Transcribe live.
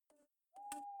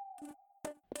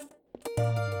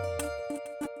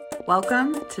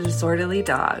Welcome to Disorderly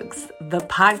Dogs, the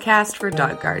podcast for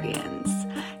dog guardians.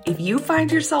 If you find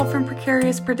yourself in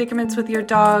precarious predicaments with your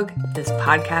dog, this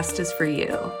podcast is for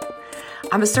you.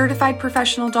 I'm a certified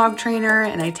professional dog trainer,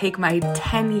 and I take my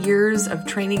 10 years of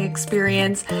training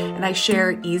experience and I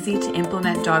share easy to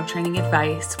implement dog training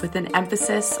advice with an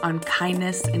emphasis on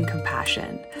kindness and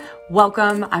compassion.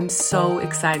 Welcome. I'm so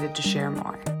excited to share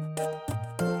more.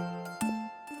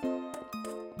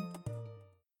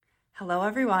 Hello,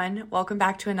 everyone. Welcome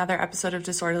back to another episode of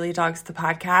Disorderly Dogs, the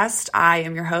podcast. I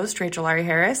am your host, Rachel Laurie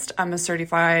Harris. I'm a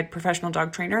certified professional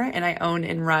dog trainer, and I own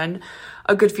and run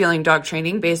A Good Feeling Dog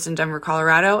Training based in Denver,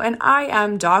 Colorado. And I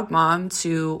am dog mom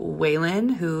to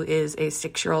Waylon, who is a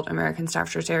 6-year-old American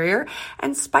Staffordshire Terrier,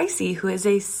 and Spicy, who is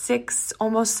a 6,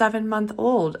 almost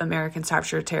 7-month-old American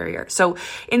Staffordshire Terrier. So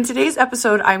in today's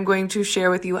episode, I'm going to share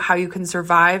with you how you can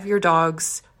survive your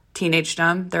dog's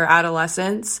teenagedom, their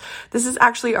adolescence. This is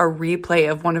actually a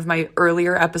replay of one of my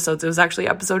earlier episodes. It was actually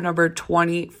episode number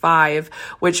 25,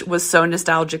 which was so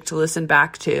nostalgic to listen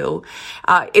back to.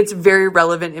 It's very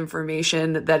relevant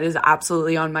information that is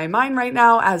absolutely on my mind right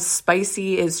now as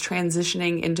Spicy is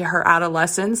transitioning into her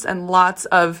adolescence and lots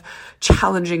of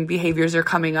challenging behaviors are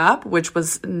coming up, which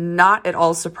was not at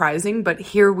all surprising, but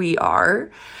here we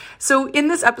are. So in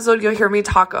this episode, you'll hear me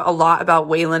talk a lot about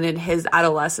Waylon and his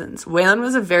adolescence. Waylon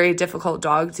was a very difficult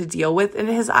dog to deal with in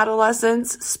his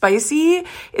adolescence. Spicy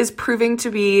is proving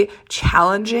to be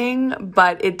challenging,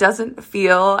 but it doesn't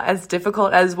feel as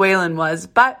difficult as Waylon was.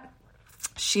 But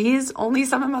she's only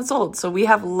 7 months old, so we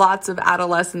have lots of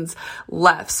adolescence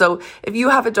left. So if you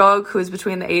have a dog who is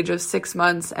between the age of 6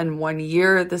 months and 1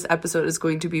 year, this episode is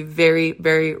going to be very,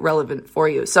 very relevant for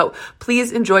you. So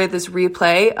please enjoy this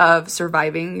replay of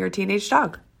surviving your teenage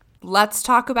dog. Let's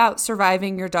talk about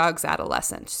surviving your dog's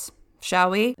adolescence, shall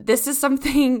we? This is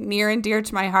something near and dear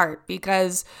to my heart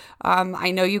because I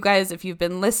know you guys, if you've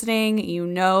been listening, you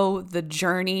know the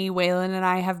journey Waylon and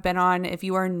I have been on. If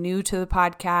you are new to the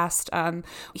podcast,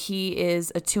 he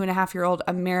is a 2.5-year-old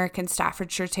American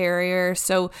Staffordshire Terrier.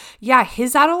 So yeah,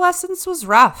 his adolescence was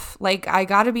rough. Like, I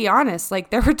gotta be honest,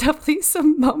 like there were definitely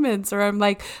some moments where I'm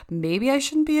like, maybe I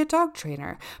shouldn't be a dog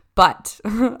trainer. But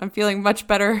I'm feeling much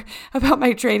better about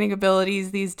my training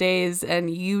abilities these days, and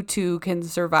you too can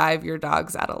survive your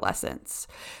dog's adolescence.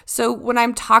 So when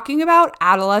I'm talking about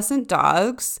adolescent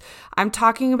dogs, I'm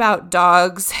talking about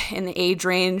dogs in the age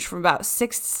range from about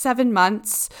 6 to 7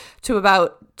 months to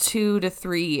about 2 to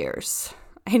 3 years.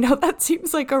 I know that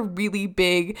seems like a really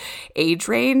big age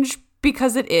range,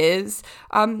 because it is.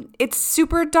 It's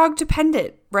super dog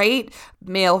dependent, right?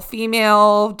 Male,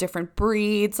 female, different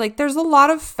breeds. Like there's a lot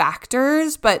of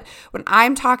factors, but when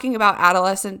I'm talking about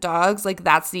adolescent dogs, like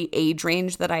that's the age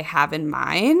range that I have in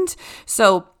mind.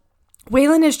 So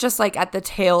Waylon is just like at the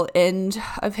tail end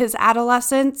of his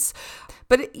adolescence.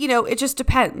 But, it just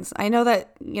depends. I know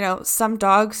that, some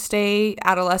dogs stay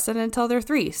adolescent until they're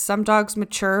 3. Some dogs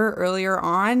mature earlier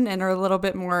on and are a little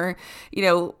bit more,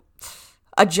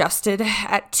 adjusted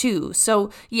at 2.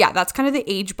 So yeah, that's kind of the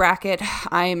age bracket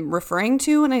I'm referring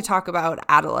to when I talk about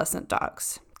adolescent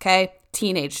dogs. Okay.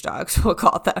 Teenage dogs, we'll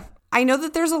call them. I know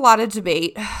that there's a lot of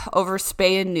debate over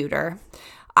spay and neuter.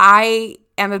 I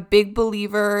am a big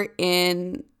believer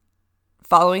in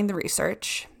following the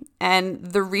research, and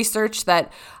the research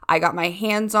that I got my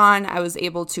hands on, I was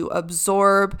able to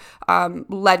absorb,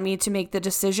 led me to make the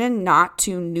decision not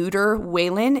to neuter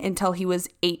Waylon until he was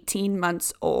 18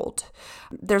 months old.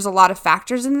 There's a lot of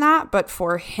factors in that, but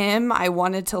for him, I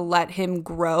wanted to let him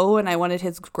grow and I wanted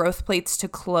his growth plates to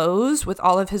close with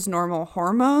all of his normal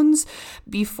hormones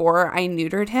before I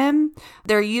neutered him.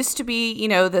 There used to be,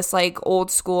 this like old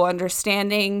school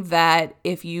understanding that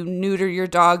if you neuter your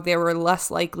dog, they were less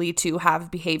likely to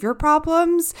have behavior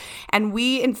problems. And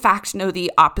we, in fact, know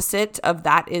the opposite of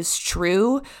that is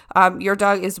true. Your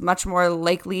dog is much more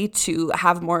likely to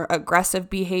have more aggressive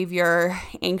behavior,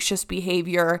 anxious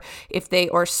behavior if they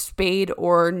are spayed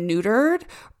or neutered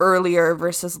earlier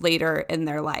versus later in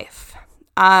their life.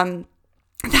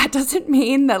 That doesn't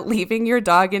mean that leaving your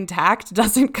dog intact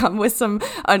doesn't come with some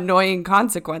annoying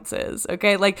consequences,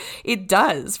 okay? Like it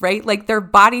does, right? Like their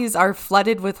bodies are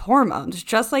flooded with hormones,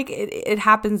 just like it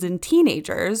happens in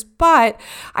teenagers. But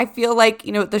I feel like,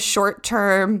 the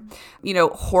short-term,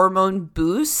 hormone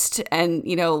boost and,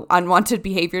 unwanted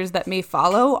behaviors that may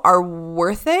follow are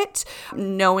worth it,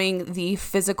 knowing the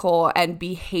physical and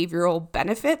behavioral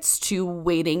benefits to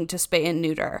waiting to spay and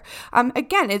neuter.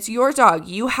 Again, it's your dog.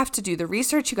 You have to do the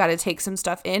research. You got to take some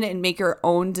stuff in and make your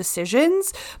own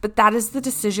decisions. But that is the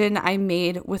decision I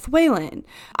made with Waylon.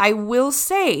 I will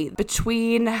say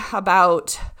between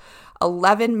about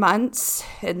 11 months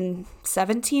and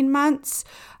 17 months,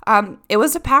 It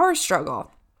was a power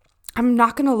struggle. I'm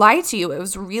not going to lie to you. It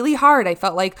was really hard. I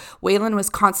felt like Waylon was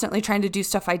constantly trying to do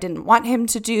stuff I didn't want him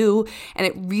to do, and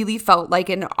it really felt like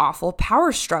an awful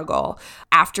power struggle.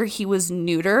 After he was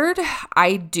neutered,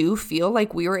 I do feel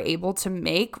like we were able to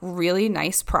make really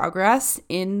nice progress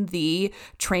in the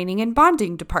training and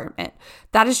bonding department.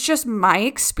 That is just my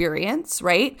experience,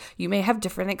 right? You may have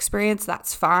different experience,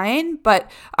 that's fine. But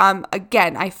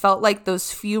again, I felt like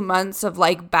those few months of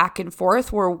like back and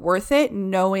forth were worth it,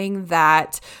 knowing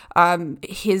that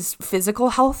his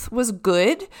physical health was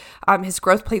good. His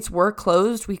growth plates were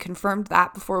closed. We confirmed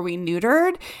that before we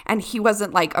neutered, and he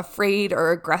wasn't like afraid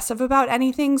or aggressive about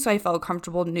anything. So I felt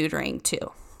comfortable neutering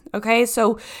too. Okay.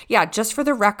 So yeah, just for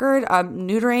the record,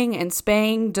 neutering and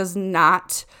spaying does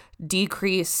not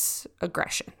decrease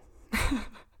aggression.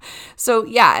 So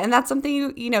yeah, and that's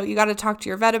something you got to talk to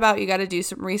your vet about. You got to do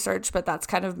some research, but that's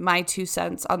kind of my 2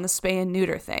 cents on the spay and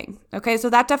neuter thing. Okay, so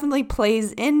that definitely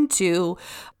plays into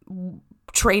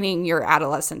training your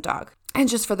adolescent dog. And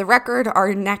just for the record,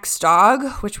 our next dog,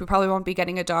 which we probably won't be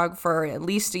getting a dog for at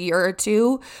least a year or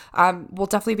two, we'll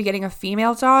definitely be getting a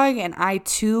female dog, and I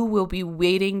too will be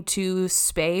waiting to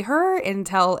spay her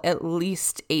until at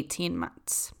least 18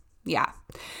 months. Yeah.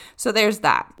 So there's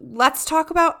that. Let's talk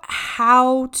about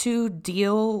how to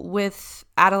deal with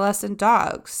adolescent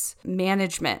dogs.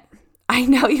 Management. I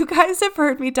know you guys have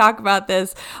heard me talk about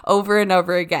this over and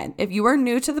over again. If you are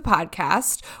new to the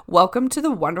podcast, welcome to the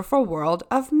wonderful world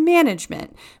of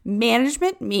management.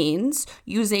 Management means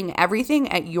using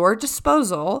everything at your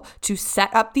disposal to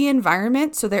set up the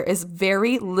environment so there is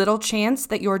very little chance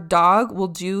that your dog will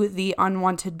do the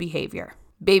unwanted behavior.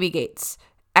 Baby gates,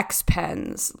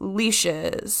 X-pens,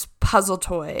 leashes, puzzle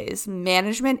toys.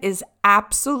 Management is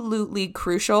absolutely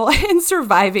crucial in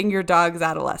surviving your dog's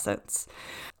adolescence.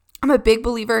 I'm a big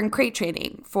believer in crate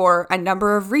training for a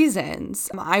number of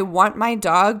reasons. I want my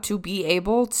dog to be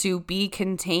able to be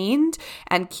contained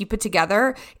and keep it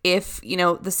together if,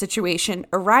 the situation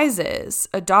arises.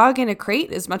 A dog in a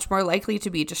crate is much more likely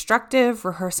to be destructive,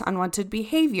 rehearse unwanted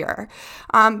behavior.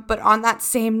 But on that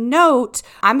same note,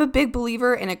 I'm a big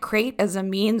believer in a crate as a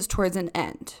means towards an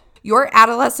end. Your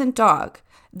adolescent dog,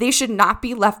 they should not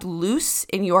be left loose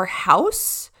in your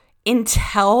house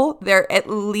until they're at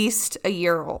least a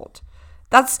year old.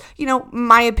 That's,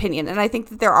 my opinion. And I think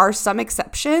that there are some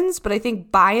exceptions, but I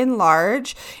think by and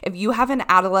large, if you have an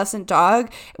adolescent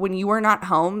dog, when you are not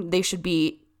home, they should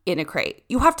be in a crate.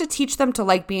 You have to teach them to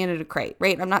like being in a crate,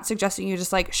 right? I'm not suggesting you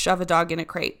just like shove a dog in a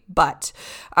crate, but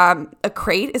a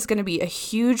crate is going to be a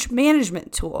huge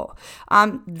management tool.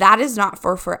 That is not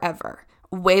for forever.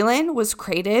 Waylon was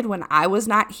crated when I was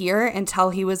not here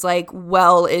until he was like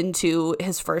well into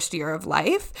his first year of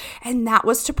life. And that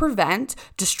was to prevent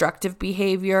destructive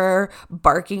behavior,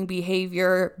 barking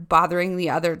behavior, bothering the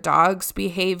other dog's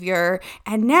behavior.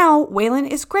 And now Waylon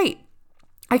is great.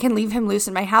 I can leave him loose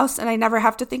in my house and I never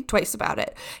have to think twice about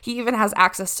it. He even has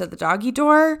access to the doggy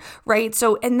door, right?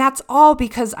 So, and that's all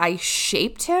because I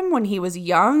shaped him when he was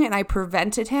young and I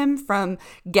prevented him from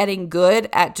getting good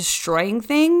at destroying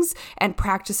things and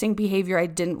practicing behavior I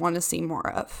didn't want to see more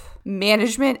of.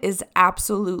 Management is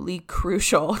absolutely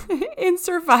crucial in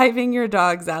surviving your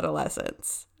dog's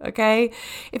adolescence. Okay?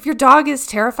 If your dog is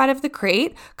terrified of the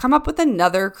crate, come up with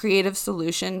another creative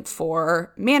solution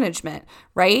for management,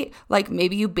 right? Like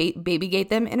maybe you baby gate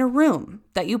them in a room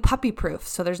that you puppy proof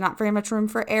so there's not very much room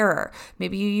for error.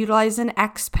 Maybe you utilize an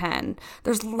X-pen.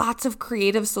 There's lots of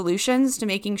creative solutions to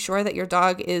making sure that your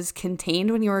dog is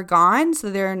contained when you are gone so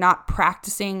they're not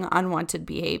practicing unwanted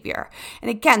behavior.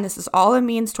 And again, this is all a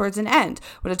means towards an end.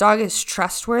 When a dog is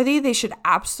trustworthy, they should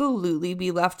absolutely be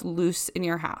left loose in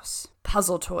your house.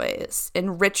 Puzzle toys,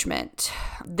 enrichment.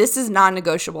 This is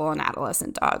non-negotiable in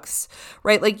adolescent dogs,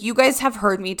 right? Like you guys have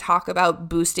heard me talk about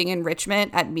boosting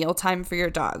enrichment at mealtime for your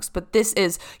dogs, but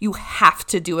you have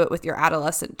to do it with your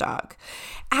adolescent dog.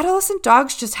 Adolescent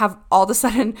dogs just have all of a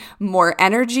sudden more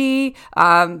energy.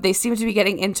 They seem to be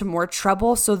getting into more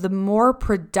trouble. So the more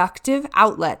productive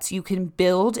outlets you can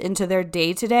build into their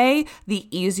day-to-day,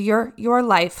 the easier your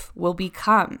life will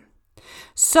become.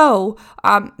 So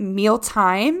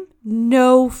mealtime,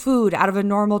 no food out of a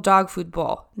normal dog food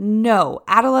bowl. No,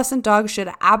 adolescent dogs should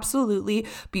absolutely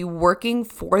be working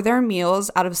for their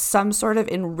meals out of some sort of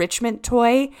enrichment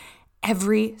toy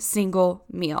every single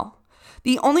meal.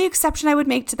 The only exception I would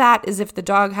make to that is if the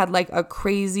dog had like a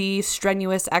crazy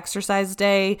strenuous exercise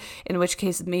day, in which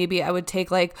case maybe I would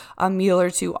take like a meal or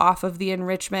two off of the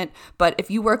enrichment. But if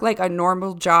you work like a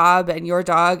normal job and your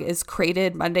dog is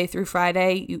crated Monday through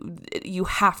Friday, you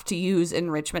have to use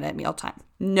enrichment at mealtime.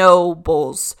 No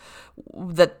bowls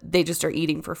that they just are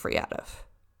eating for free out of.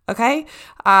 Okay.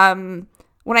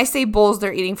 When I say bowls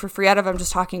they're eating for free out of, I'm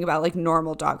just talking about like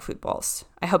normal dog food bowls.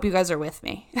 I hope you guys are with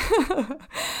me.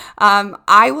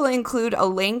 I will include a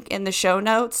link in the show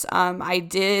notes. I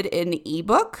did an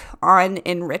ebook on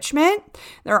enrichment.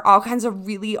 There are all kinds of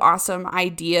really awesome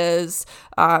ideas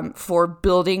for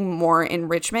building more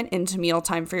enrichment into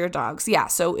mealtime for your dogs. Yeah,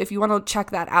 so if you want to check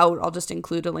that out, I'll just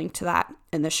include a link to that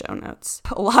in the show notes.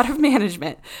 A lot of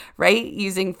management, right?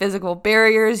 Using physical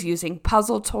barriers, using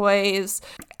puzzle toys.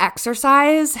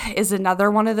 Exercise is another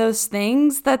one of those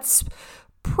things that's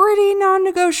pretty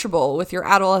non-negotiable with your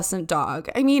adolescent dog.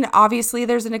 I mean, obviously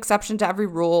there's an exception to every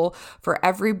rule for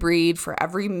every breed, for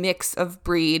every mix of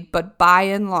breed, but by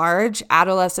and large,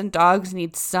 adolescent dogs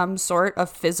need some sort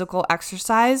of physical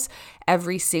exercise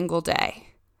every single day.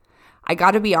 I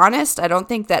gotta be honest, I don't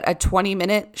think that a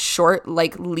 20-minute short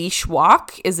like leash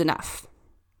walk is enough.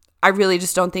 I really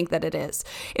just don't think that it is.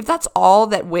 If that's all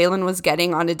that Waylon was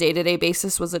getting on a day-to-day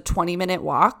basis was a 20-minute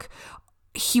walk,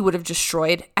 he would have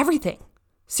destroyed everything.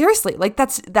 Seriously, like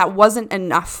that wasn't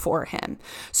enough for him.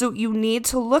 So you need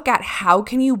to look at how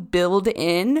can you build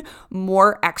in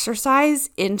more exercise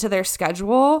into their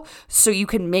schedule so you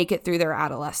can make it through their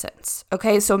adolescence.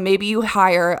 Okay, so maybe you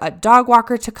hire a dog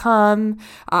walker to come.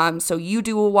 So you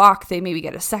do a walk, they maybe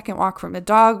get a second walk from a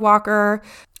dog walker.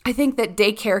 I think that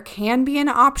daycare can be an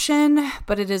option,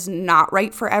 but it is not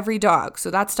right for every dog.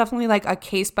 So that's definitely like a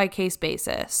case-by-case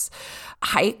basis.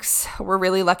 Hikes. We're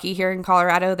really lucky here in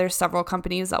Colorado. There's several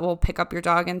companies that will pick up your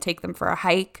dog and take them for a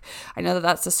hike. I know that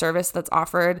that's a service that's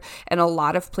offered in a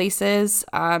lot of places.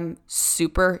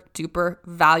 Super duper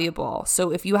valuable. So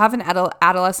if you have an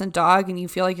adolescent dog and you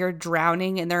feel like you're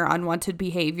drowning in their unwanted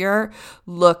behavior,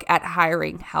 look at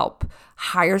hiring help.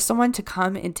 Hire someone to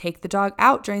come and take the dog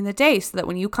out during the day so that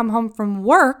when you come home from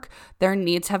work, their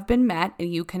needs have been met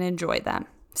and you can enjoy them.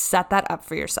 Set that up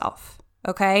for yourself.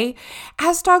 Okay?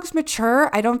 As dogs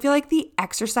mature, I don't feel like the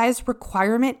exercise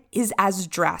requirement is as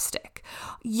drastic.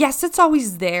 Yes, it's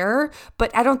always there,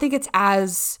 but I don't think it's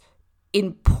as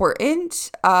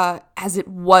important as it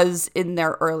was in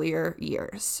their earlier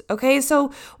years. Okay, so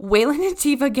Waylon and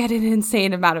Tiva get an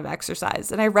insane amount of exercise,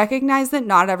 and I recognize that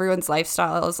not everyone's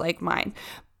lifestyle is like mine.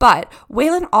 But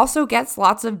Waylon also gets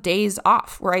lots of days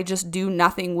off where I just do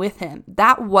nothing with him.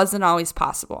 That wasn't always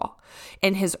possible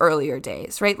in his earlier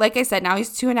days, right? Like I said, now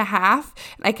he's 2.5,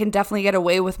 and I can definitely get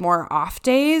away with more off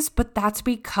days, but that's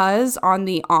because on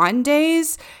the on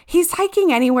days, he's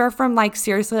hiking anywhere from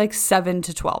seriously 7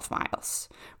 to 12 miles.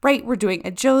 Right? We're doing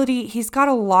agility. He's got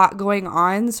a lot going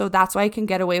on, so that's why I can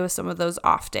get away with some of those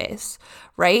off days,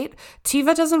 right?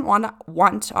 Tiva doesn't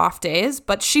want off days,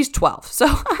 but she's 12, so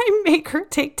I make her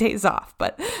take days off,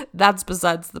 but that's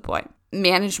besides the point.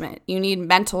 Management. You need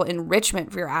mental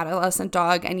enrichment for your adolescent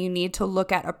dog, and you need to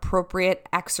look at appropriate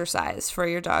exercise for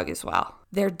your dog as well.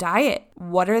 Their diet.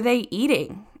 What are they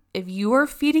eating? If you are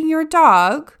feeding your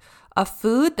dog a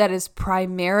food that is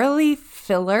primarily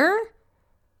filler,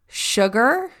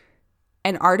 sugar,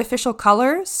 and artificial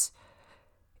colors,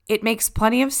 it makes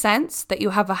plenty of sense that you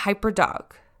have a hyper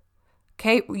dog.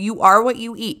 Okay, you are what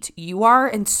you eat. You are,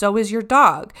 and so is your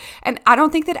dog. And I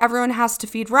don't think that everyone has to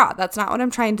feed raw. That's not what I'm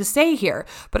trying to say here.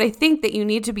 But I think that you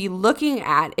need to be looking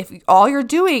at if all you're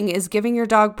doing is giving your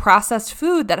dog processed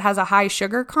food that has a high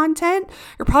sugar content,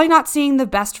 you're probably not seeing the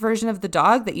best version of the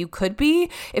dog that you could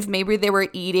be if maybe they were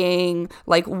eating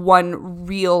one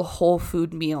real whole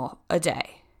food meal a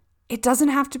day. It doesn't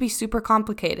have to be super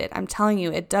complicated. I'm telling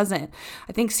you, it doesn't.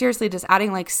 I think seriously, just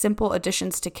adding simple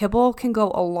additions to kibble can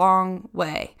go a long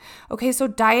way. Okay, so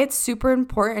diet's super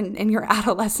important in your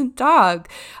adolescent dog.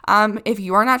 If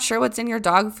you're not sure what's in your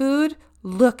dog food,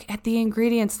 look at the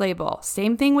ingredients label.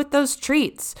 Same thing with those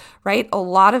treats, right? A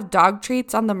lot of dog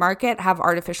treats on the market have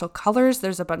artificial colors.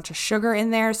 There's a bunch of sugar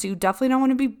in there. So you definitely don't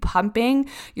want to be pumping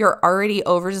your already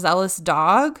overzealous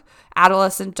dog,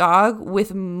 adolescent dog,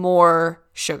 with more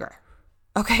sugar.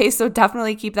 Okay, so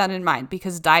definitely keep that in mind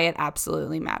because diet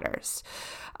absolutely matters.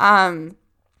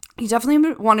 You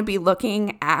definitely want to be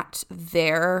looking at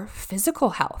their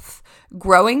physical health.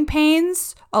 Growing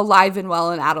pains, alive and well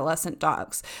in adolescent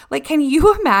dogs. Can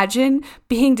you imagine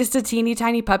being just a teeny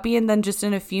tiny puppy and then just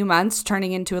in a few months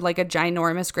turning into a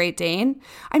ginormous Great Dane?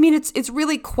 I mean, it's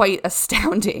really quite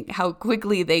astounding how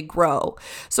quickly they grow.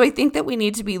 So I think that we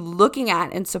need to be looking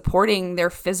at and supporting their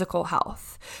physical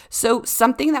health. So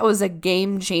something that was a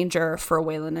game changer for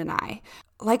Waylon and I,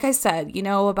 like I said,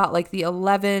 about like the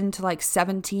 11 to like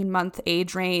 17-month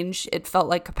age range, it felt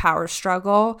like a power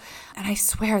struggle. And I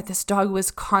swear this dog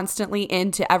was constantly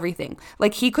into everything.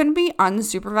 Like he couldn't be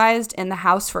unsupervised in the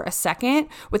house for a second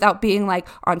without being like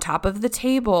on top of the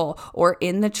table or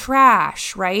in the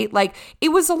trash, right? Like it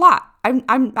was a lot. I'm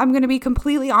going to be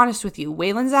completely honest with you.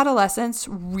 Waylon's adolescence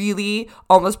really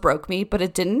almost broke me, but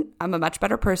it didn't. I'm a much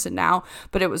better person now,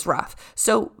 but it was rough.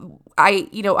 So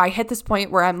I hit this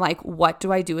point where I'm like, what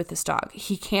do I do with this dog?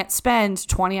 He can't spend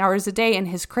 20 hours a day in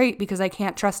his crate because I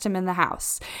can't trust him in the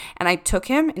house. And I took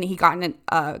him and he got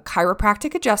a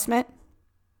chiropractic adjustment.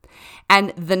 And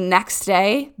the next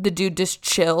day, the dude just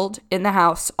chilled in the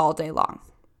house all day long.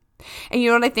 And you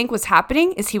know what I think was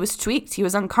happening is he was tweaked, he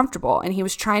was uncomfortable, and he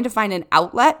was trying to find an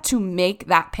outlet to make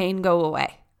that pain go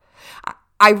away.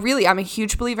 I'm a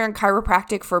huge believer in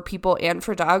chiropractic for people and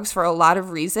for dogs for a lot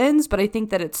of reasons, but I think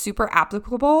that it's super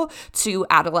applicable to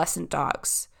adolescent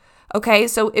dogs. Okay,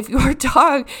 so if your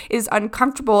dog is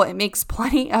uncomfortable, it makes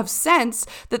plenty of sense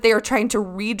that they are trying to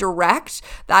redirect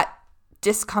that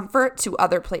discomfort to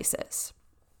other places.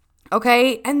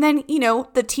 Okay, and then,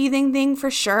 the teething thing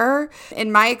for sure. In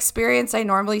my experience, I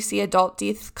normally see adult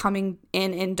teeth coming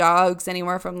in dogs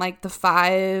anywhere from like the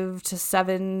 5 to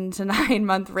 7 to 9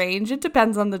 month range. It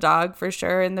depends on the dog for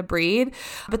sure and the breed,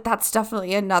 but that's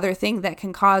definitely another thing that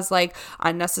can cause like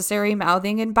unnecessary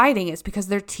mouthing and biting. It's because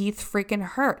their teeth freaking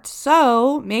hurt.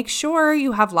 So make sure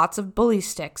you have lots of bully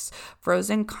sticks,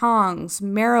 frozen Kongs,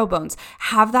 marrow bones.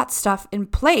 Have that stuff in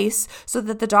place so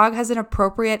that the dog has an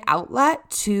appropriate outlet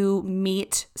to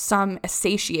meet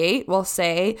satiate, we'll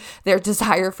say, their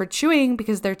desire for chewing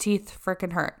because their teeth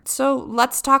freaking hurt. So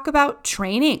let's talk about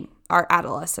training our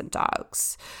adolescent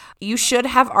dogs. You should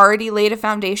have already laid a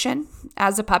foundation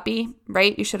as a puppy,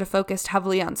 right? You should have focused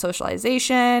heavily on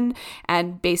socialization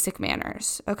and basic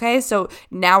manners, okay? So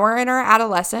now we're in our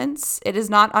adolescence. It is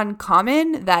not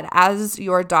uncommon that as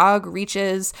your dog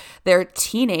reaches their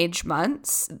teenage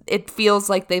months, it feels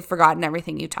like they've forgotten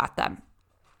everything you taught them.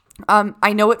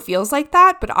 I know it feels like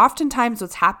that, but oftentimes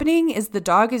what's happening is the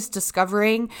dog is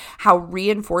discovering how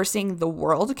reinforcing the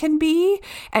world can be,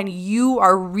 and you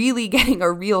are really getting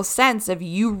a real sense of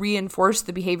you reinforce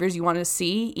the behaviors you want to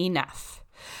see enough.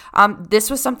 This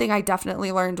was something I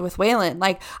definitely learned with Waylon.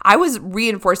 Like I was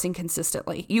reinforcing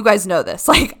consistently. You guys know this.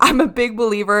 Like I'm a big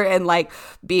believer in like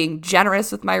being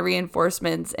generous with my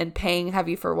reinforcements and paying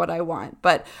heavy for what I want.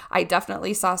 But I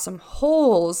definitely saw some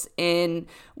holes in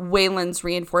Waylon's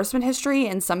reinforcement history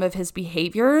and some of his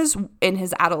behaviors in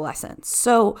his adolescence.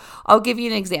 So I'll give you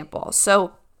an example.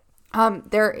 So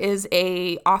there is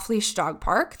a off-leash dog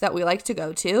park that we like to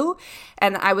go to,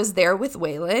 and I was there with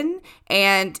Waylon,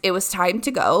 and it was time to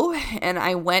go, and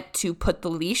I went to put the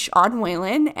leash on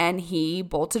Waylon, and he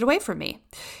bolted away from me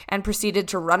and proceeded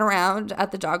to run around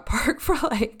at the dog park for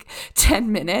like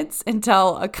 10 minutes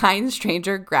until a kind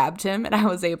stranger grabbed him, and I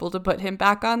was able to put him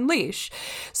back on leash.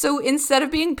 So instead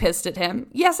of being pissed at him,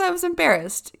 yes, I was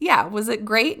embarrassed. Yeah, was it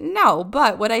great? No,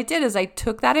 but what I did is I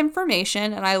took that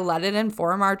information and I let it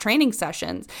inform our training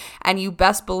sessions. And you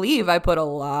best believe I put a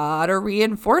lot of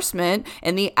reinforcement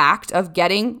in the act of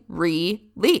getting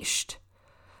re-leashed.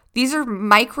 These are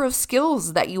micro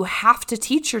skills that you have to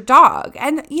teach your dog.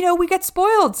 And, we get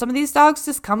spoiled. Some of these dogs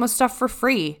just come with stuff for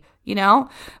free.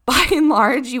 By and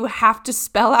large, you have to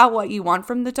spell out what you want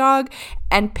from the dog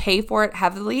and pay for it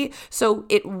heavily so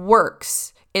it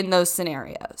works in those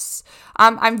scenarios.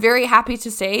 I'm very happy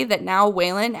to say that now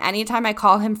Waylon, anytime I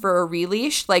call him for a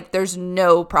releash, like there's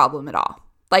no problem at all.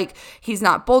 Like he's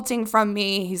not bolting from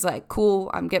me. He's like,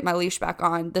 cool, I'm getting my leash back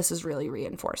on. This is really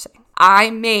reinforcing. I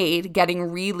made getting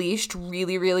releashed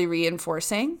really, really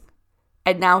reinforcing,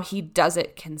 and now he does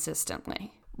it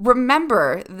consistently.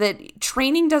 Remember that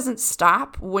training doesn't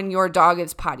stop when your dog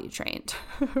is potty trained,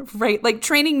 right? Like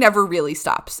training never really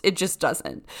stops. It just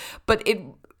doesn't. But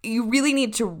you really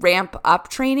need to ramp up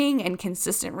training and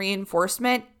consistent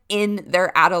reinforcement in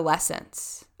their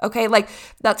adolescence. Okay, like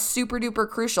that's super duper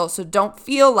crucial. So don't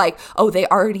feel like, oh, they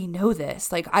already know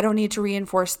this. Like I don't need to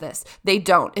reinforce this. They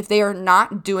don't. If they are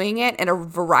not doing it in a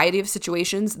variety of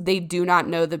situations, they do not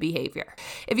know the behavior.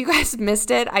 If you guys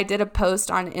missed it, I did a post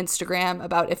on Instagram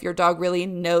about if your dog really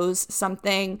knows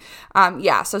something.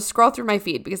 So scroll through my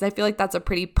feed because I feel like that's a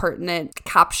pretty pertinent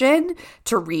caption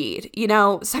to read.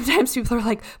 Sometimes people are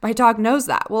like, my dog knows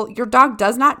that. Well, your dog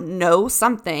does not know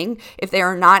something if they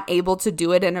are not able to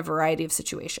do it in a variety of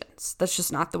situations. situations. That's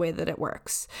just not the way that it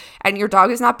works. And your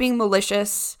dog is not being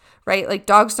malicious, right? Like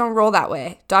dogs don't roll that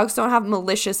way. Dogs don't have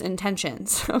malicious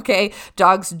intentions, okay?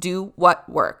 Dogs do what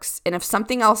works. And if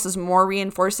something else is more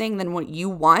reinforcing than what you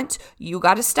want, you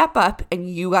got to step up and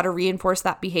you got to reinforce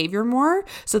that behavior more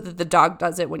so that the dog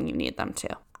does it when you need them to.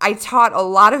 I taught a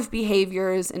lot of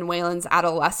behaviors in Waylon's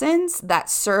adolescence that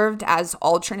served as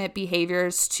alternate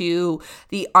behaviors to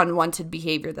the unwanted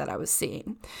behavior that I was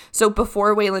seeing. So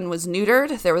before Waylon was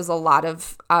neutered, there was a lot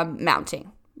of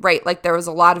mounting. Right? Like there was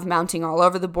a lot of mounting all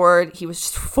over the board. He was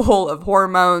just full of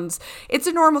hormones. It's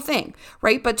a normal thing,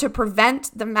 right? But to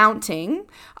prevent the mounting,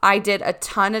 I did a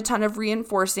ton of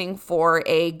reinforcing for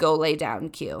a go lay down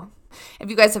cue. If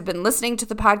you guys have been listening to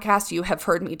the podcast, you have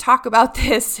heard me talk about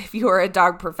this. If you are a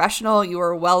dog professional, you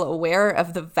are well aware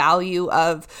of the value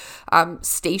of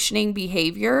stationing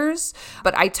behaviors.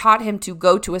 But I taught him to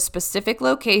go to a specific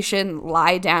location,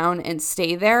 lie down, and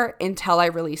stay there until I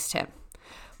released him.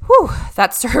 Whew,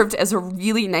 that served as a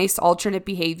really nice alternate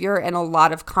behavior and a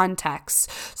lot of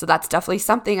context. So that's definitely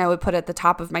something I would put at the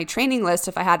top of my training list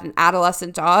if I had an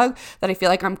adolescent dog that I feel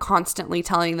like I'm constantly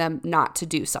telling them not to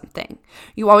do something.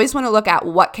 You always want to look at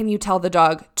what can you tell the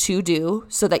dog to do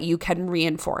so that you can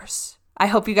reinforce. I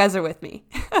hope you guys are with me.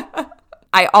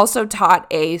 I also taught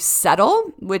a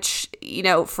settle, which,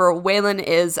 for Waylon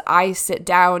is I sit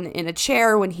down in a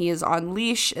chair when he is on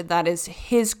leash. That is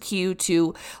his cue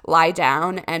to lie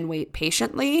down and wait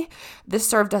patiently. This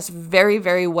served us very,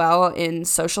 very well in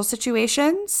social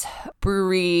situations,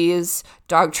 breweries,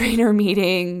 dog trainer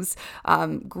meetings,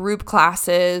 group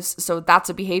classes. So that's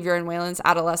a behavior in Waylon's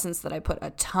adolescence that I put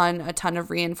a ton of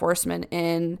reinforcement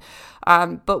in.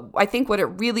 But I think what it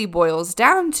really boils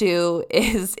down to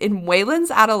is in Waylon's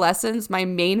adolescence, my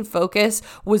main focus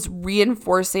was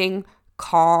reinforcing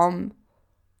calm,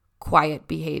 quiet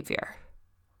behavior.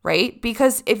 Right?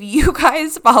 Because if you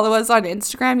guys follow us on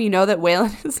Instagram, you know that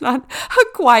Waylon is not a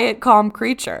quiet, calm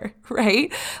creature,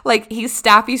 right? Like he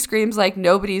staffy screams like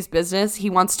nobody's business. He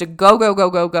wants to go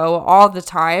all the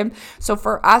time. So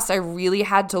for us, I really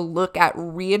had to look at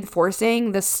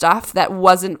reinforcing the stuff that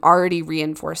wasn't already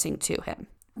reinforcing to him.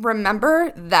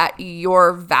 Remember that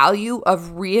your value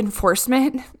of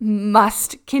reinforcement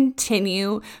must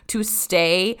continue to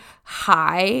stay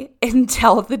high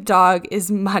until the dog is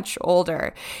much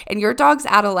older. In your dog's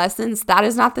adolescence, that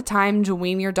is not the time to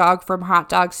wean your dog from hot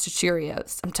dogs to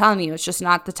Cheerios. I'm telling you, it's just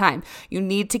not the time. You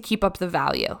need to keep up the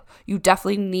value. You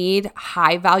definitely need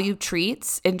high value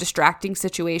treats in distracting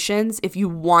situations if you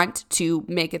want to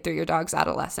make it through your dog's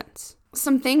adolescence.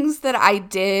 Some things that I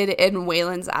did in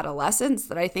Waylon's adolescence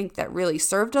that I think that really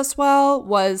served us well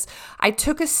was I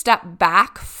took a step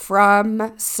back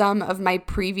from some of my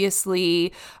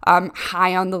previously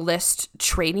high on the list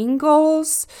training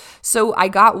goals. So I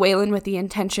got Waylon with the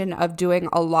intention of doing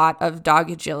a lot of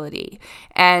dog agility,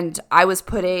 and I was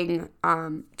putting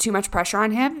too much pressure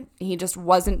on him. He just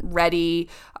wasn't ready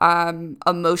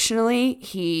emotionally.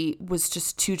 He was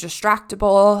just too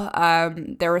distractible.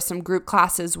 There were some group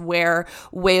classes where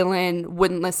Waylon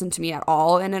wouldn't listen to me at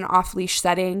all in an off-leash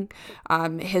setting.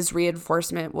 His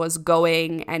reinforcement was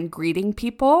going and greeting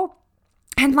people.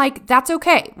 And that's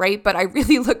okay, right? But I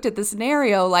really looked at the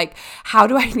scenario like, how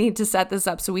do I need to set this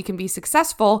up so we can be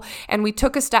successful? And we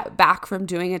took a step back from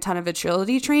doing a ton of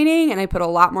agility training, and I put a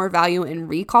lot more value in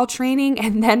recall training.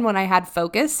 And then when I had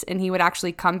focus and he would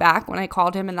actually come back when I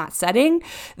called him in that setting,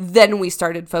 then we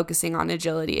started focusing on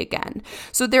agility again.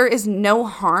 So there is no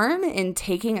harm in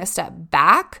taking a step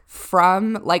back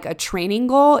from a training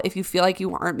goal if you feel like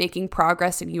you aren't making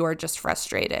progress and you are just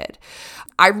frustrated.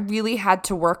 I really had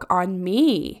to work on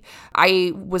me.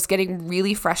 I was getting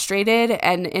really frustrated,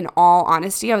 and in all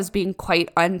honesty, I was being quite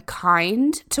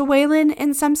unkind to Waylon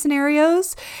in some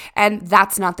scenarios, and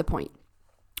that's not the point.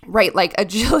 Right?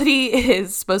 Agility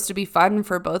is supposed to be fun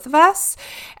for both of us.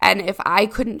 And if I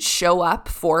couldn't show up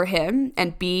for him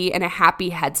and be in a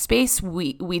happy headspace,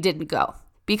 we didn't go.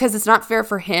 Because it's not fair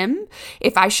for him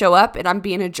if I show up and I'm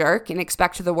being a jerk and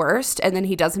expect the worst, and then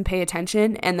he doesn't pay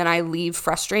attention, and then I leave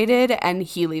frustrated and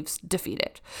he leaves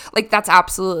defeated. That's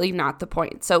absolutely not the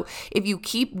point. So if you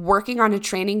keep working on a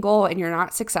training goal and you're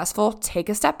not successful, take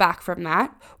a step back from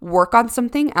that, work on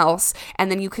something else, and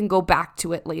then you can go back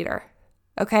to it later.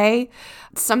 Okay.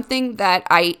 Something that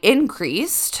I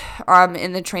increased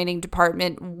in the training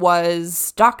department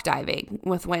was dock diving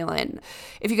with Waylon.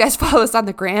 If you guys follow us on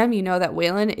the gram, you know that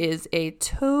Waylon is a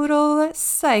total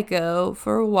psycho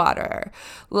for water.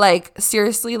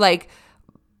 Seriously,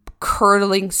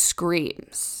 curdling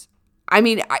screams. I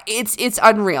mean, it's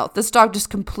unreal. This dog just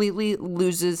completely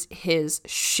loses his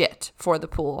shit for the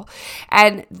pool.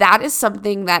 And that is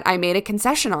something that I made a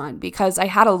concession on because I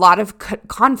had a lot of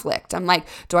conflict. I'm like,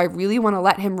 do I really want to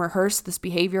let him rehearse this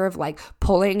behavior of like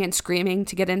pulling and screaming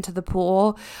to get into the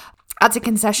pool? That's a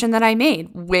concession that I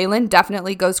made. Waylon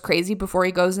definitely goes crazy before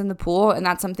he goes in the pool, and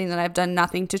that's something that I've done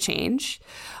nothing to change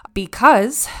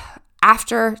because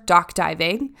after dock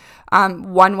diving,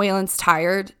 one, Waylon's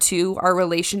tired. Two, our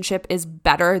relationship is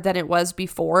better than it was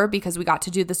before because we got to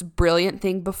do this brilliant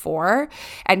thing before,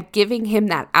 and giving him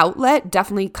that outlet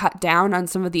definitely cut down on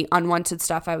some of the unwanted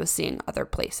stuff I was seeing other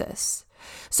places.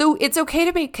 So it's okay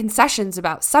to make concessions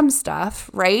about some stuff,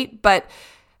 right? But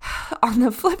on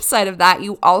the flip side of that,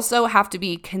 you also have to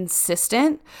be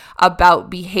consistent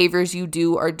about behaviors you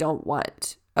do or don't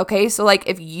want. Okay, so like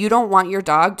if you don't want your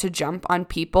dog to jump on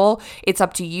people, it's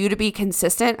up to you to be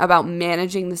consistent about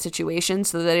managing the situation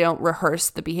so that they don't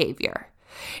rehearse the behavior.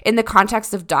 In the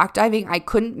context of dock diving, I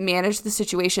couldn't manage the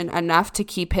situation enough to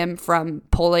keep him from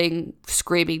pulling,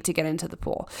 screaming to get into the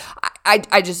pool.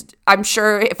 I'm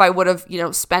sure if I would have,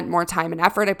 spent more time and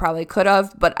effort, I probably could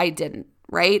have, but I didn't.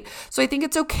 Right? So I think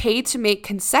it's okay to make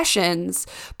concessions,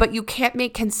 but you can't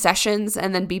make concessions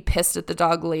and then be pissed at the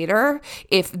dog later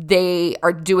if they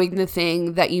are doing the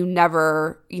thing that you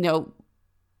never,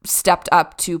 stepped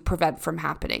up to prevent from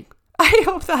happening. I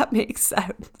hope that makes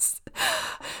sense.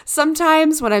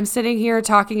 Sometimes when I'm sitting here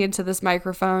talking into this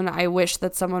microphone, I wish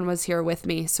that someone was here with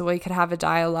me so we could have a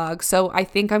dialogue. So I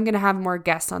think I'm going to have more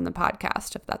guests on the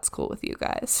podcast if that's cool with you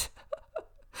guys.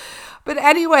 But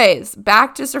anyways,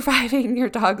 back to surviving your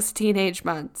dog's teenage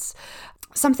months.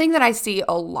 Something that I see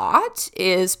a lot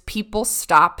is people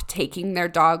stop taking their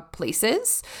dog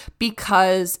places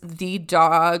because the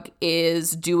dog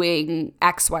is doing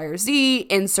X, Y, or Z,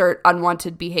 insert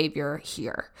unwanted behavior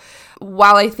here.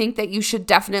 While I think that you should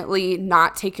definitely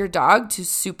not take your dog to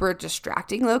super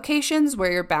distracting locations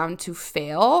where you're bound to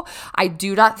fail, I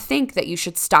do not think that you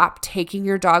should stop taking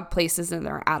your dog places in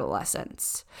their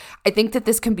adolescence. I think that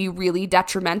this can be really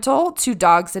detrimental to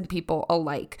dogs and people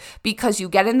alike because you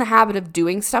get in the habit of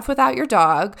doing stuff without your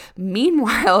dog.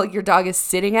 Meanwhile, your dog is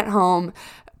sitting at home,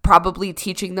 probably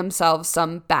teaching themselves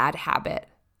some bad habit.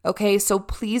 Okay, so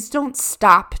please don't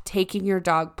stop taking your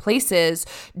dog places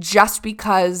just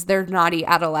because they're naughty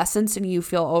adolescents and you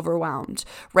feel overwhelmed,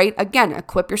 right? Again,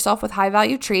 equip yourself with high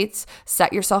value treats,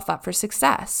 set yourself up for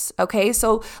success. Okay,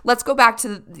 so let's go back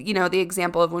to, the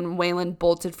example of when Waylon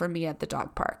bolted from me at the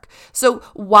dog park. So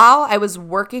while I was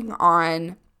working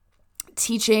on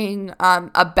teaching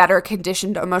a better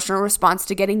conditioned emotional response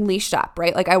to getting leashed up,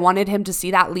 right? Like I wanted him to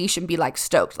see that leash and be like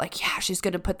stoked, like, yeah, she's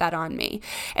going to put that on me.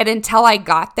 And until I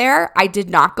got there, I did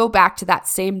not go back to that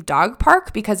same dog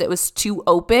park because it was too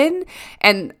open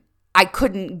and I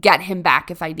couldn't get him back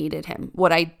if I needed him.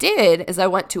 What I did is I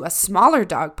went to a smaller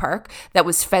dog park that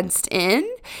was fenced in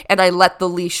and I let the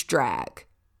leash drag.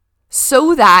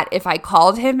 So that if I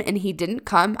called him and he didn't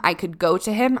come, I could go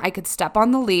to him, I could step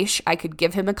on the leash, I could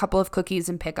give him a couple of cookies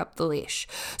and pick up the leash.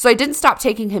 So I didn't stop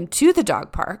taking him to the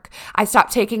dog park. I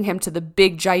stopped taking him to the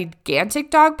big,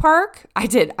 gigantic dog park.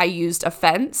 I used a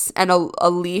fence and a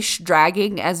leash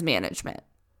dragging as management.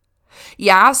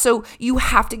 Yeah, so you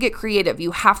have to get creative.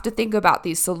 You have to think about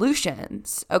these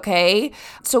solutions, okay?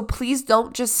 So please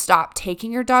don't just stop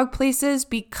taking your dog places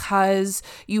because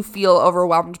you feel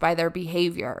overwhelmed by their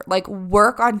behavior. Like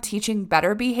work on teaching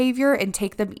better behavior and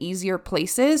take them easier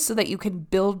places so that you can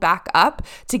build back up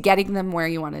to getting them where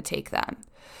you want to take them.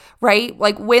 Right?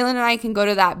 Like Waylon and I can go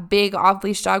to that big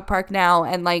off-leash dog park now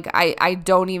and like I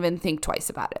don't even think twice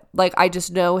about it. Like I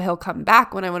just know he'll come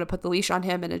back when I want to put the leash on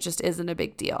him and it just isn't a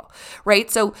big deal. Right?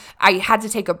 So I had to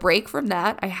take a break from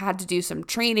that. I had to do some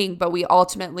training, but we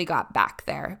ultimately got back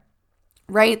there.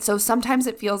 Right? So sometimes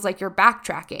it feels like you're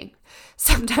backtracking.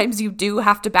 Sometimes you do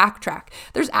have to backtrack.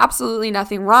 There's absolutely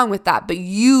nothing wrong with that, but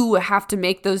you have to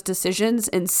make those decisions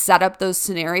and set up those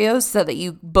scenarios so that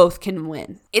you both can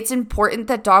win. It's important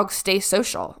that dogs stay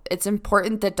social. It's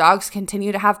important that dogs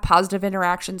continue to have positive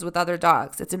interactions with other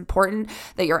dogs. It's important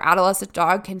that your adolescent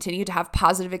dog continue to have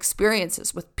positive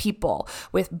experiences with people,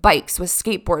 with bikes, with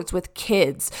skateboards, with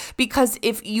kids. Because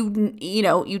if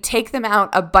you take them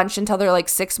out a bunch until they're like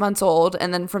 6 months old,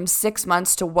 and then from 6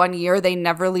 months to 1 year, they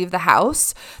never leave the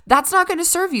house, that's not going to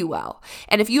serve you well.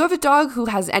 And if you have a dog who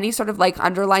has any sort of like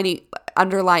underlying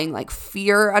underlying like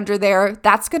fear under there,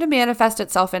 that's going to manifest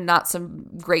itself in not some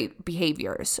great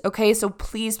behaviors. Okay. So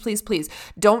please, please, please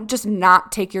don't just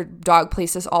not take your dog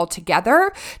places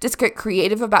altogether. Just get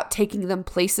creative about taking them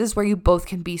places where you both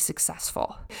can be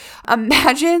successful.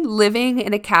 Imagine living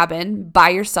in a cabin by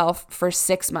yourself for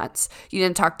 6 months. You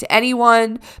didn't talk to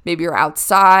anyone. Maybe you're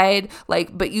outside,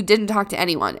 but you didn't talk to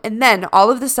anyone. And then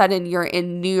all of a sudden you're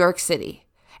in New York City.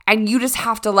 And you just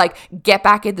have to get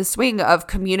back in the swing of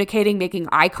communicating, making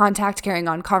eye contact, carrying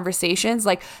on conversations.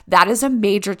 That is a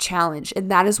major challenge.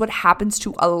 And that is what happens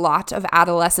to a lot of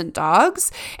adolescent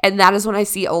dogs. And that is when I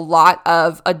see a lot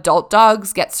of adult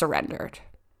dogs get surrendered.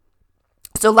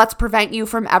 So let's prevent you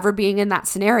from ever being in that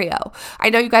scenario. I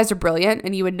know you guys are brilliant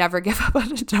and you would never give up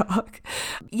on a dog.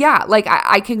 Yeah,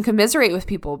 I can commiserate with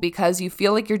people because you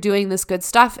feel like you're doing this good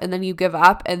stuff and then you give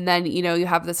up and then, you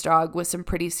have this dog with some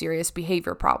pretty serious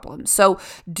behavior problems. So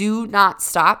do not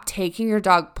stop taking your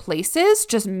dog places.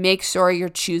 Just make sure you're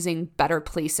choosing better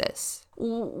places.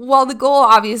 While the goal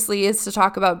obviously is to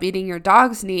talk about meeting your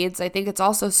dog's needs, I think it's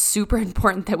also super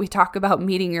important that we talk about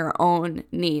meeting your own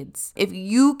needs. If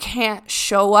you can't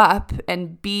show up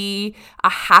and be a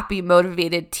happy,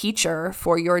 motivated teacher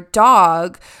for your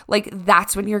dog,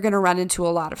 that's when you're going to run into a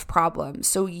lot of problems.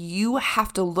 So you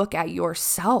have to look at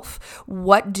yourself.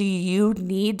 What do you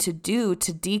need to do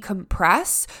to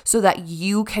decompress so that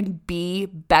you can be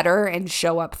better and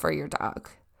show up for your dog?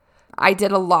 I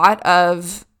did a lot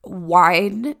of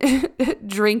wine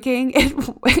drinking in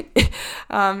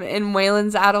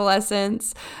Waylon's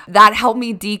adolescence. That helped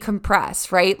me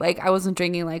decompress, right? I wasn't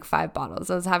drinking 5 bottles.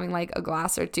 I was having a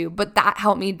glass or 2, but that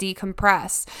helped me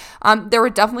decompress. There were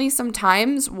definitely some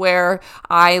times where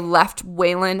I left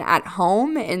Waylon at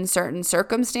home in certain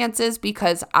circumstances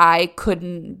because I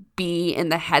couldn't be in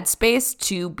the headspace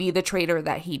to be the trainer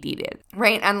that he needed,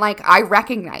 right? And I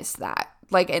recognized that.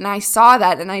 And I saw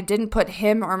that and I didn't put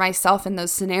him or myself in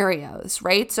those scenarios,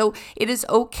 right? So it is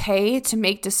okay to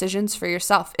make decisions for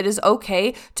yourself. It is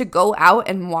okay to go out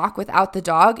and walk without the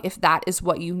dog if that is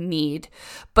what you need.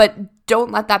 But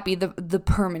don't let that be the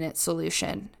permanent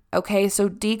solution. Okay, so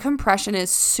decompression is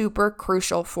super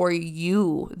crucial for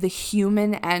you, the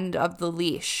human end of the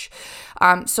leash.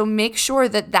 So make sure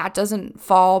that doesn't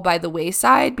fall by the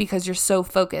wayside because you're so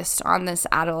focused on this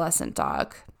adolescent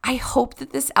dog. I hope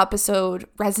that this episode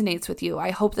resonates with you.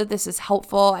 I hope that this is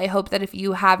helpful. I hope that if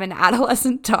you have an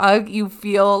adolescent dog, you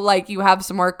feel like you have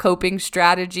some more coping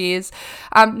strategies.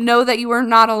 Know that you are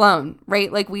not alone,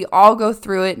 right? We all go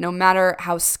through it, no matter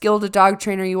how skilled a dog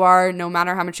trainer you are, no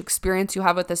matter how much experience you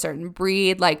have with a certain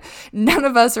breed. None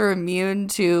of us are immune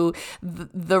to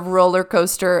the roller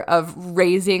coaster of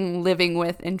raising, living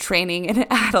with, and training an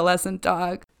adolescent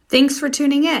dog. Thanks for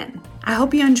tuning in. I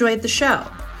hope you enjoyed the show.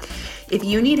 If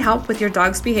you need help with your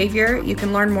dog's behavior, you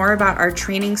can learn more about our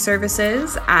training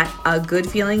services at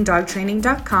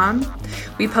agoodfeelingdogtraining.com.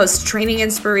 We post training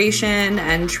inspiration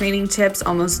and training tips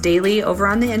almost daily over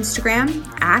on the Instagram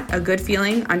at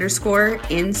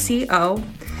agoodfeeling_NCO.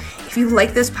 If you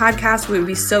like this podcast, we would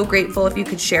be so grateful if you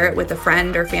could share it with a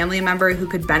friend or family member who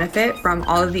could benefit from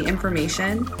all of the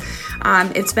information.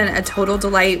 It's been a total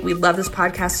delight. We love this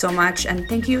podcast so much, and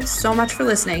thank you so much for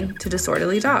listening to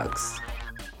Disorderly Dogs.